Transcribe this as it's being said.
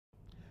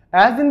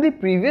As in the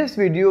previous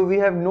video, we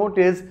have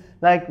noticed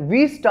like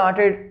we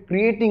started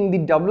creating the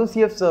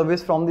WCF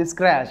service from the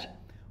scratch,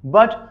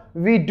 but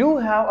we do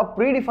have a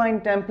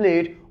predefined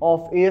template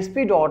of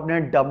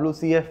ASP.NET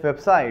WCF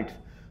websites.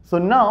 So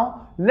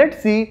now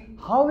let's see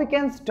how we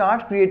can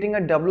start creating a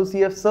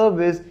WCF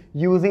service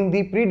using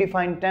the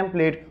predefined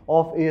template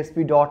of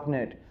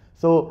ASP.NET.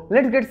 So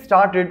let's get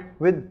started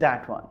with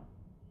that one.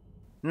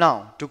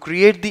 Now, to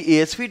create the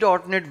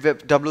ASP.NET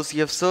Web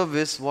WCF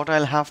service, what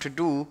I'll have to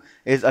do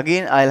is,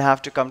 again, I'll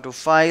have to come to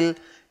File,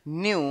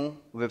 New,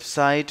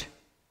 Website,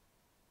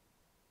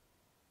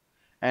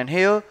 and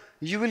here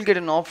you will get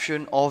an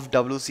option of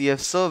WCF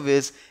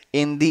service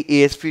in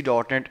the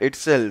ASP.NET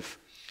itself.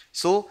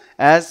 So,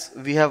 as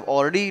we have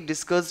already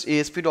discussed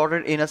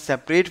ASP.NET in a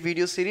separate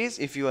video series,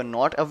 if you are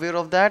not aware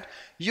of that,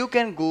 you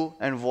can go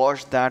and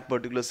watch that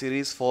particular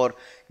series for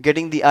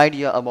getting the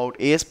idea about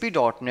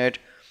ASP.NET.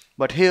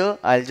 But here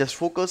I'll just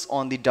focus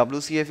on the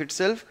WCF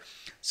itself.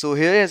 So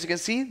here, as you can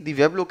see, the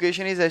web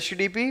location is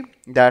HTTP.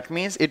 That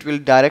means it will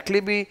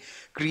directly be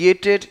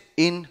created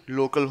in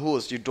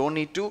localhost. You don't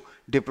need to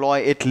deploy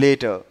it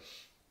later.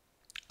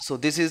 So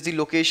this is the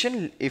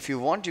location. If you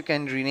want, you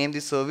can rename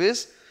the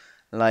service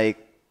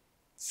like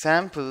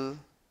sample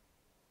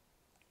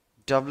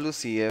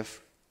WCF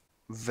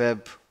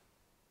web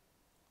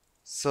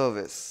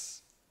service.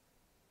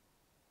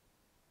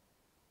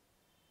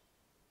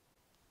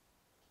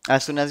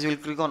 As soon as you will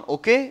click on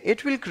OK,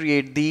 it will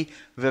create the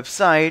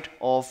website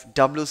of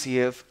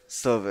WCF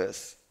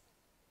service.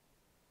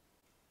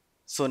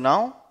 So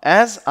now,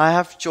 as I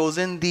have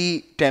chosen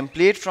the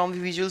template from the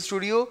Visual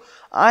Studio,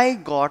 I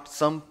got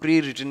some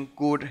pre-written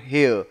code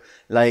here.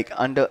 Like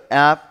under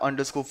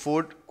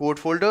app_code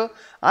folder,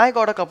 I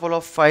got a couple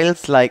of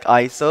files like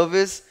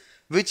iService,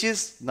 which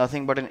is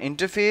nothing but an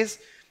interface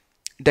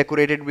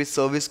decorated with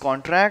service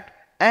contract,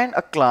 and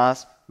a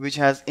class which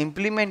has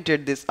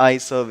implemented this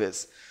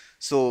iService.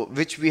 So,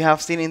 which we have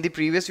seen in the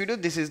previous video.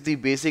 This is the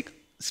basic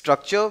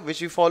structure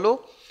which we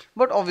follow,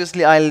 but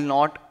obviously I'll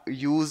not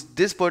use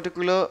this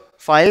particular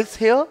files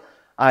here.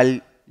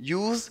 I'll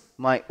use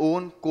my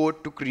own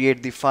code to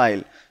create the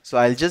file. So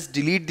I'll just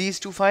delete these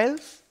two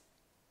files.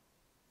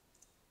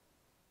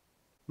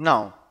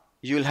 Now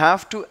you'll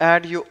have to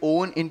add your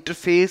own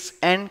interface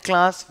and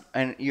class,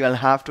 and you'll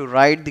have to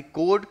write the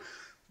code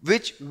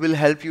which will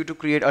help you to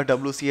create a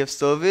WCF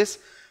service.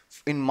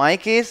 In my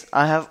case,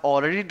 I have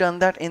already done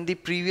that in the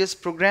previous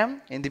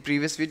program, in the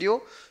previous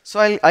video.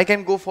 So I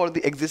can go for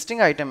the existing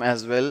item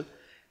as well.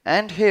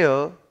 And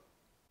here,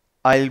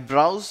 I'll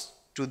browse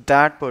to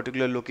that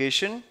particular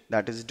location,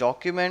 that is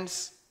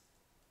Documents,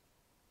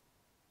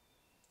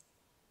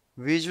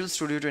 Visual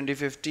Studio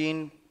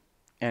 2015.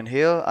 And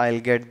here, I'll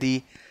get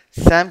the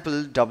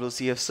sample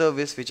WCF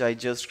service which I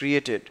just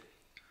created.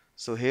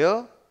 So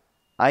here,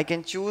 I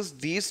can choose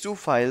these two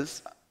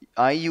files,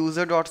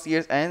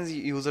 iuser.cs and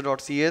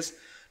user.cs.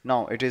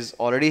 Now it is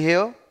already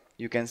here.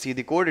 You can see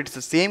the code. It's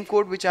the same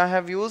code which I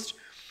have used.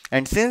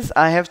 And since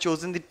I have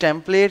chosen the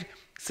template,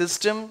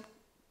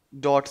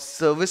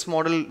 system.service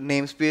model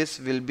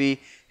namespace will be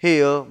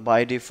here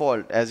by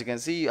default. As you can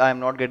see, I am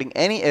not getting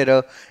any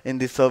error in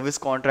the service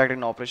contract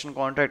and operation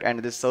contract,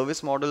 and the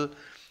service model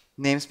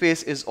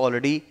namespace is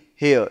already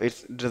here.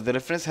 The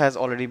reference has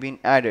already been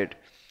added.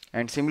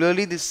 And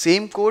similarly, the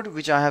same code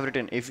which I have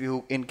written, if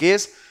you, in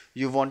case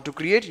you want to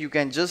create, you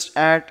can just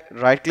add,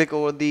 right click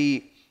over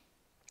the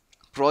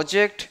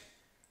project,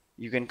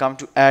 you can come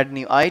to add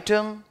new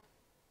item,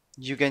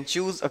 you can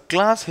choose a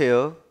class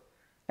here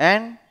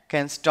and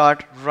can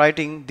start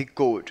writing the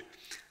code.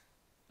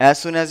 As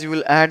soon as you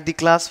will add the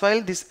class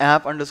file, this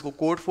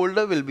app_code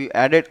folder will be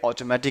added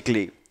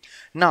automatically.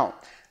 Now,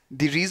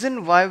 the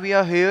reason why we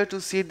are here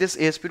to see this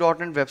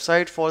ASP.NET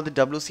website for the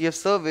WCF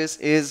service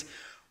is,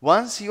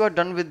 once you are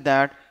done with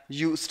that,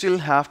 you still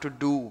have to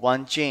do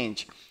one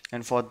change.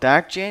 And for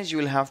that change, you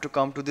will have to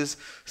come to this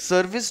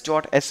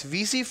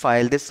service.svc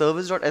file. This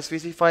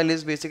service.svc file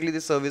is basically the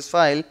service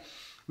file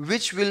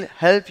which will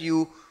help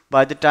you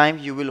by the time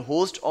you will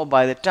host or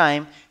by the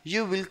time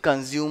you will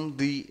consume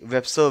the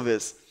web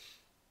service.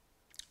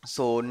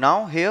 So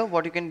now here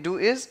what you can do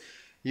is,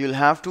 you'll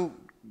have to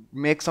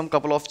make some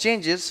couple of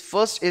changes.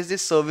 First is the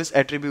service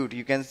attribute.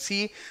 You can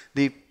see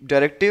the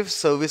directive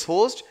service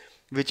host,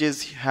 which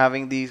is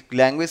having the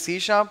language C#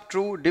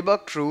 true,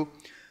 debug true,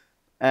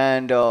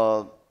 and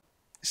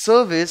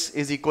service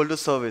is equal to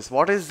service.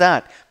 What is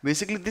that?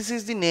 Basically, this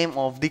is the name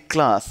of the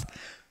class.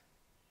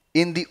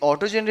 In the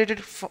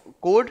auto-generated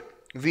code,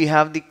 we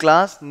have the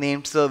class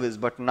named service,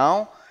 but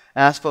now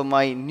as per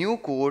my new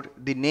code,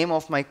 the name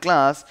of my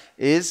class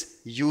is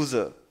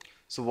user.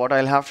 So what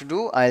I'll have to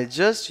do, I'll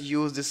just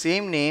use the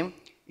same name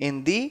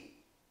in the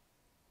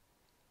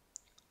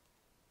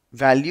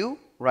value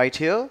right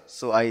here.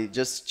 So I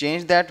just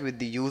change that with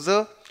the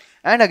user,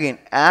 and again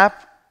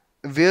app,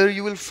 where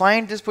you will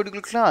find this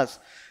particular class,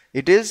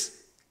 it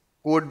is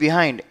code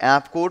behind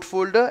app code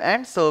folder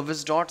and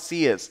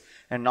service.cs,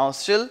 and now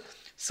still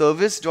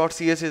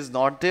service.cs is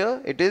not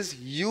there, it is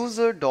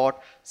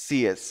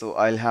user.cs. So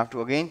I'll have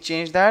to again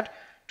change that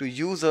to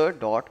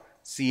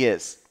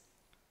user.cs.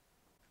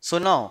 So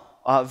now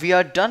we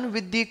are done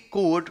with the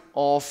code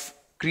of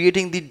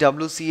creating the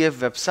WCF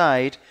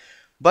website,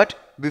 but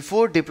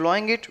before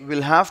deploying it,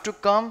 we'll have to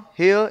come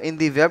here in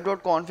the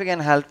web.config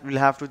and we'll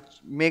have to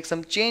make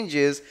some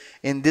changes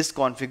in this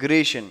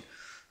configuration,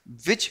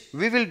 which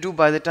we will do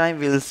by the time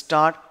we'll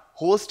start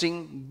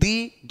hosting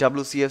the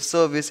WCF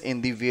service in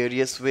the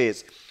various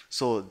ways.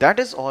 So that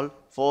is all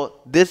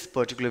for this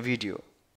particular video.